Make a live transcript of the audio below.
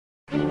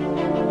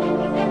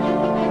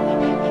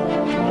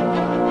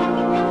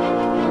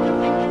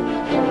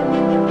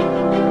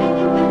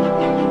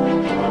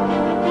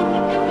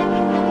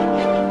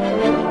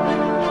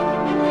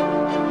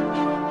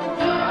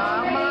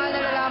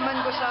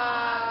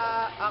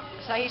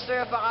Sa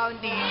history of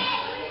accounting,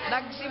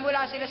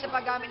 nagsimula sila sa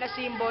paggamit ng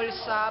symbols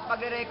sa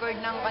pagre-record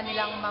ng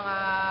kanilang mga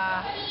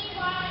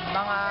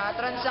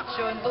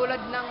transaksyon, tulad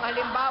ng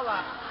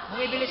halimbawa,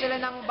 bumibili sila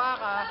ng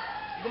baka,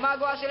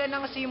 gumagawa sila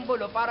ng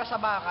simbolo para sa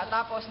baka,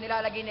 tapos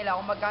nilalagay nila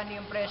kung magkano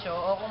yung presyo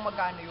o kung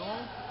magkano yung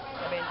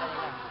nabenta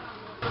nila.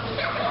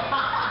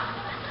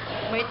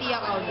 May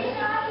T-account.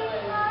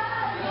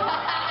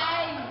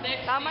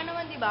 Tama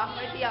naman, di ba?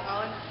 May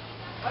T-account.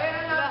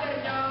 Diba?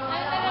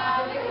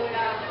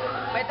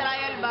 May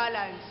trial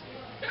balance.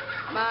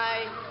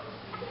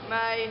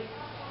 May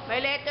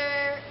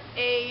letter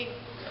A,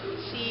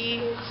 C,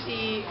 C,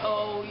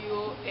 O,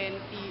 U, N,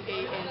 T,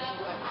 A, N,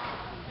 C.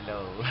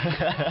 Hello.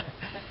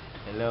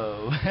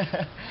 Hello.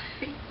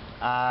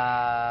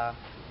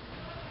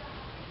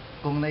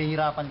 Kung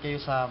nahihirapan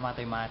kayo sa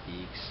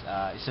mathematics,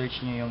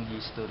 i-search nyo yung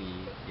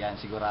history. Yan,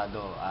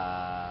 sigurado,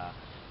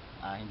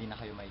 hindi na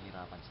kayo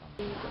mahihirapan sa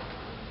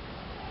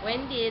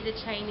When did the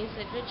Chinese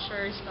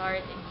literature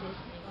start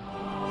existing?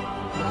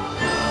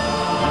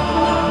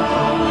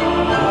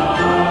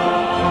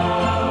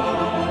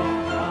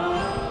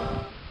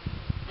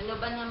 Ano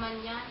ba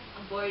naman yan?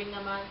 Ang boring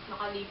naman.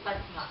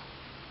 Makalipat nga.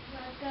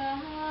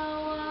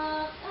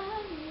 Magkahawak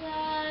ang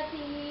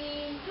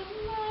ating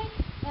kamay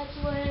at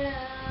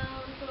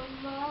walang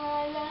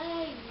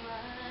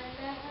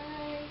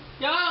kumalay-malay.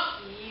 Yo!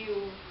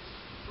 Ew.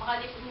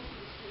 Makalipat mo.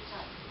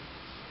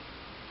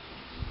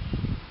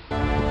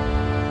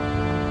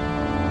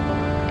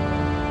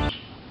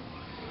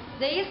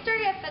 The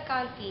history of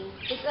accounting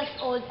is as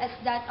old as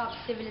that of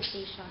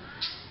civilization.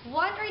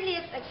 One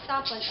earliest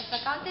example of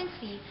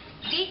accountancy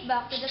date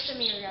back to the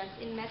Sumerians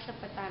in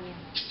Mesopotamia,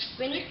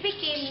 when it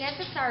became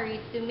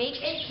necessary to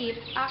make and keep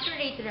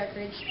accurate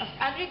records of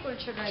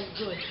agricultural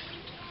goods.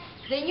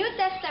 The New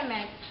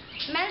Testament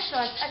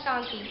mentions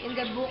accounting in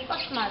the book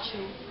of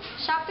Matthew,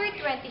 chapter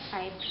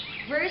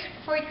 25, verse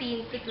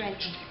 14 to 20,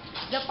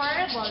 the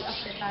parable of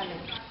the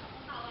talents.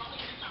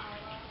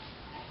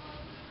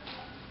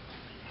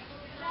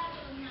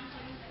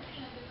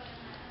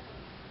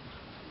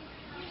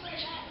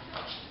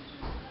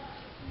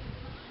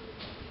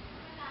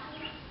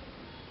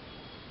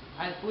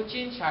 I'll put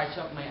you in charge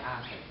of my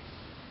assets.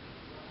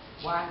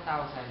 1,000,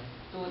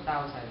 2,000,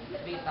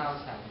 3,000,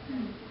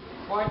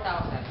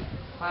 4,000,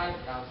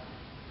 5,000,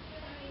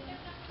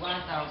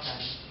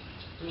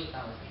 1,000, 2,000,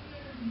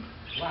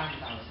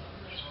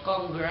 1,000.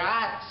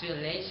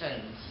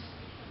 Congratulations!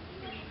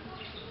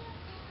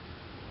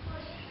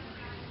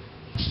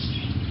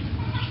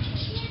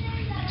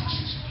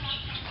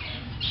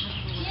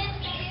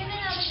 Yes, kaya na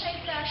namin sa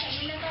class.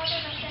 Ang natoto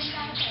ng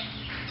 10,000.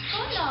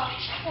 Oh no,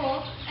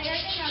 ako, I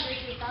earned another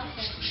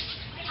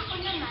 2,000. Ako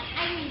naman,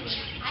 I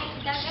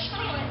dug a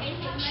hole and hid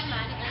my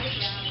money on the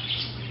ground.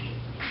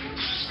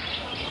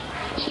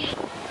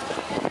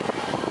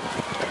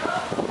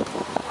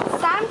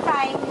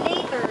 Sometime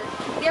later,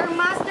 their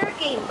master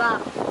came back.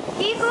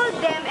 He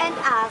called them and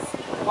asked,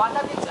 What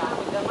have you done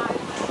with the money?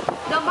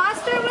 The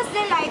master was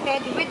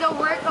delighted with the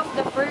work of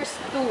the first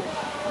two,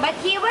 but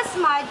he was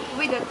mad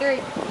with the third.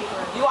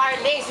 You are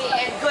lazy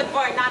and good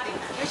for nothing.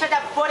 You should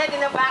have put it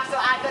in the bank so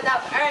I could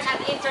have earned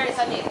an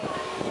interest on it.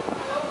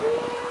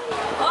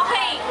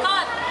 Okay,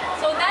 cut!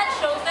 So that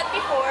shows that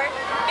before,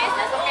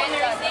 business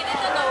owners needed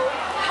to know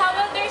how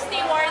well their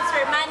stewards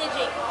were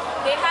managing.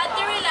 They had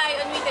to rely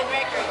on written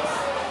records.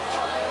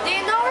 Do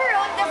you know who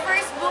wrote the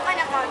first book on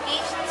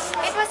accounting?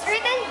 It was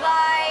written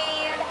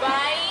by...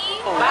 By me.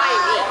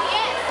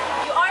 Yes!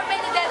 You are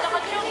Benedetto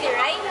Catrulli,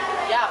 right?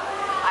 Yeah,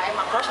 I am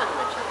a Russian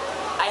merchant.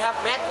 I have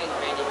met with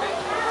many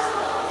merchants.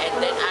 And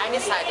then I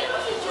decided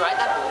to write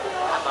a book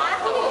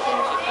about the ocean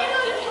shipping.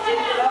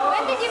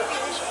 When did you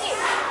finish it?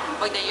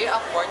 By the year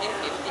of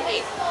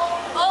 1458.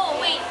 Oh,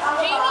 wait.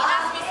 Jamie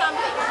asked me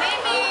something.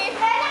 Jamie!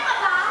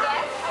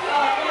 Yes?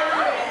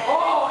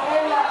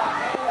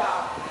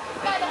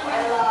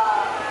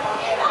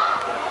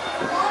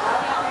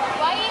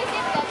 Why is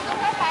it that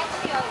Luca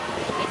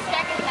Pacioli is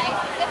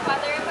recognized as the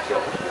father of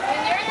accounting when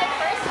you're the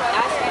first one?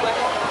 That's well,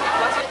 it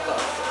was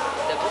because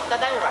the book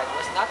that I wrote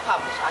was not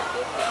published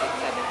until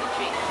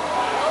 1573.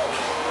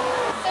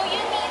 So you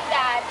mean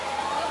that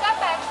Luca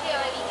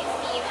Pacioli is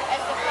seen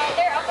as the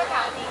father of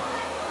accounting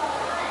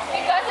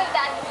because of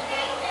that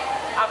meaning?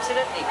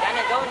 Absolutely.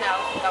 Gonna go now.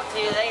 Talk to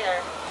you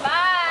later.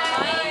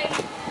 Bye!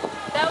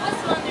 That was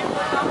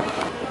wonderful.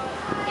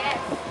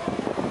 Yes.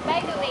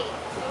 By the way,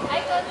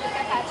 I called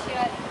Luca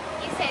Pacioli.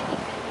 He said he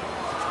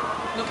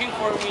could. Looking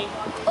for me?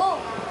 Oh,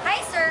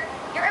 hi sir.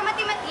 You're a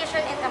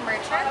mathematician and a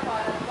merchant?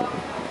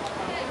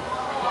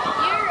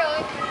 You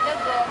wrote the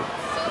book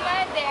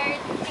Summa de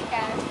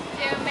Arithmetica,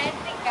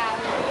 Geometrica,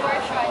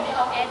 Proportion,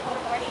 and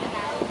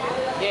Proportional.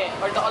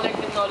 Yeah, or the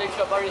collective knowledge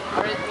of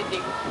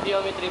arithmetic,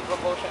 geometry,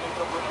 proportion, and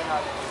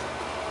proportionality.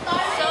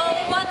 So,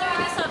 what were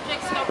the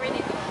subjects covered in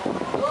it?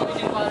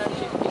 Division balance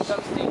sheet, income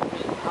statement,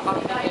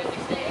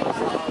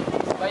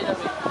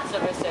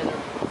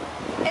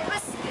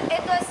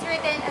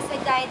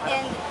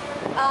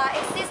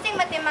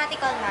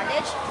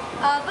 college,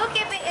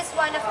 bookkeeping is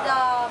one of the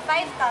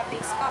 5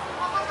 topics covered.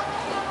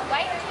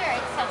 Why did you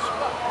write such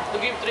book? To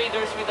give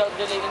traders without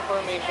delay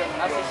information,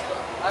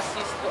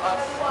 assist to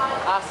us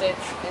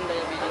assets and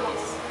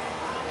liabilities.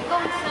 So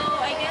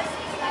I guess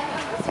we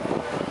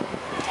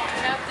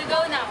have to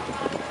go now.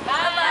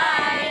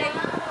 Bye-bye!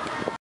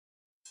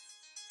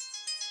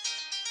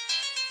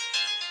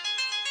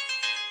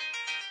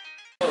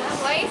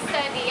 Why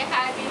study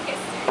accounting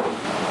history?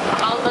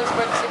 Accountants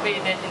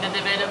participated in the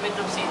development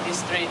of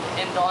cities, trade,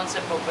 and the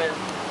concept of wealth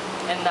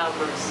and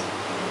numbers.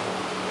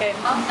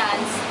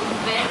 Accountants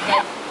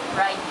invented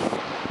writing.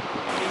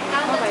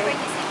 Accountants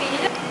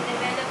participated in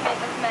the development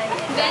of money.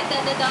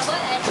 Invented the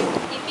double-entry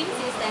bookkeeping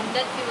system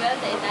that fueled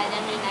the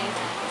Italian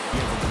Renaissance.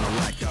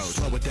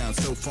 Slow it down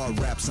so far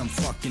raps I'm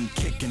fucking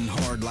kicking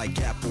hard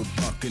like apple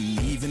bucking.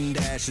 Even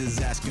Dash is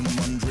asking,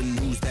 wondering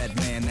who's that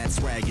man, that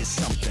swag is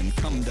something.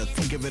 Come to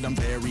think of it, I'm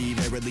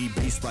verily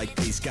beast like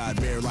base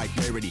god, rare like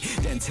rarity.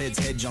 Dense heads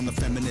hedge on the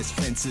feminist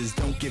fences,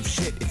 don't give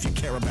shit if you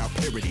care about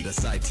parody.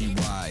 That's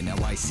ITY, now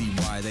I see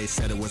why they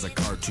said it was a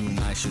cartoon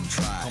I should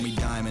try. Call me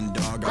Diamond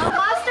Dog. The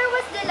master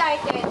was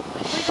delighted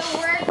with the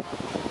work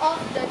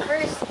of the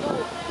first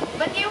 2.